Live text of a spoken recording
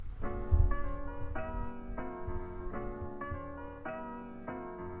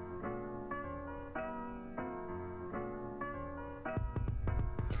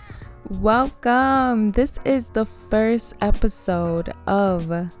Welcome. This is the first episode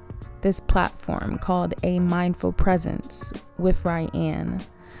of this platform called A Mindful Presence with Ryan.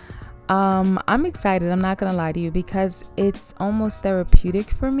 I'm excited, I'm not gonna lie to you, because it's almost therapeutic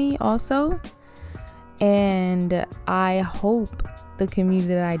for me also. And I hope the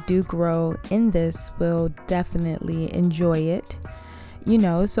community that I do grow in this will definitely enjoy it.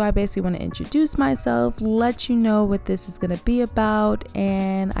 So I basically want to introduce myself, let you know what this is going to be about,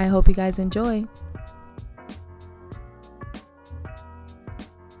 and I hope you guys enjoy.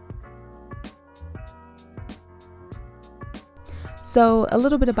 So a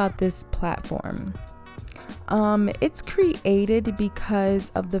little bit about this platform. It's created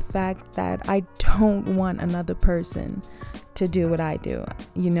because of the fact that I don't want another person to do what I do.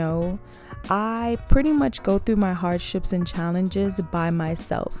 I pretty much go through my hardships and challenges by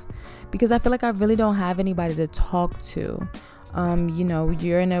myself because I feel like I really don't have anybody to talk to.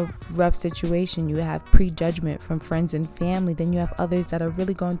 You're in a rough situation, you have prejudgment from friends and family, then you have others that are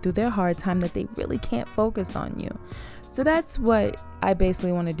really going through their hard time that they really can't focus on you. So that's what I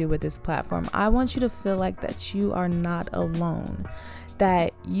basically want to do with this platform. I want you to feel like that you are not alone,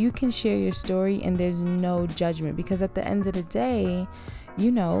 that you can share your story and there's no judgment, because at the end of the day,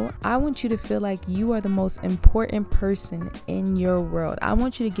 I want you to feel like you are the most important person in your world. I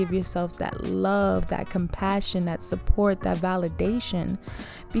want you to give yourself that love, that compassion, that support, that validation,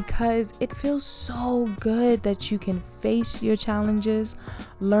 because it feels so good that you can face your challenges,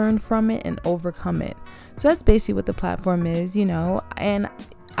 learn from it, and overcome it. So that's basically what the platform is, and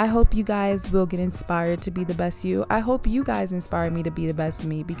I hope you guys will get inspired to be the best you. I hope you guys inspire me to be the best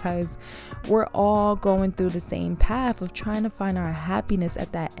me, because we're all going through the same path of trying to find our happiness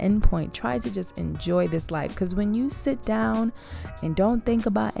at that end point. Try to just enjoy this life, because when you sit down and don't think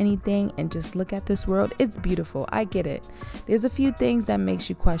about anything and just look at this world, it's beautiful. I get it. There's a few things that makes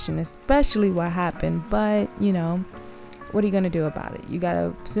you question, especially what happened, but what are you going to do about it?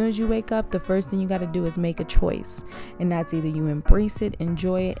 As soon as you wake up, the first thing you got to do is make a choice. And that's either you embrace it,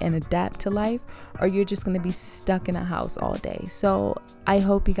 enjoy it, and adapt to life, or you're just going to be stuck in a house all day. So I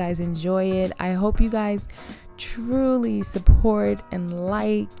hope you guys enjoy it. I hope you guys truly support and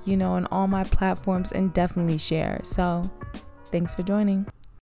like, on all my platforms, and definitely share. So thanks for joining.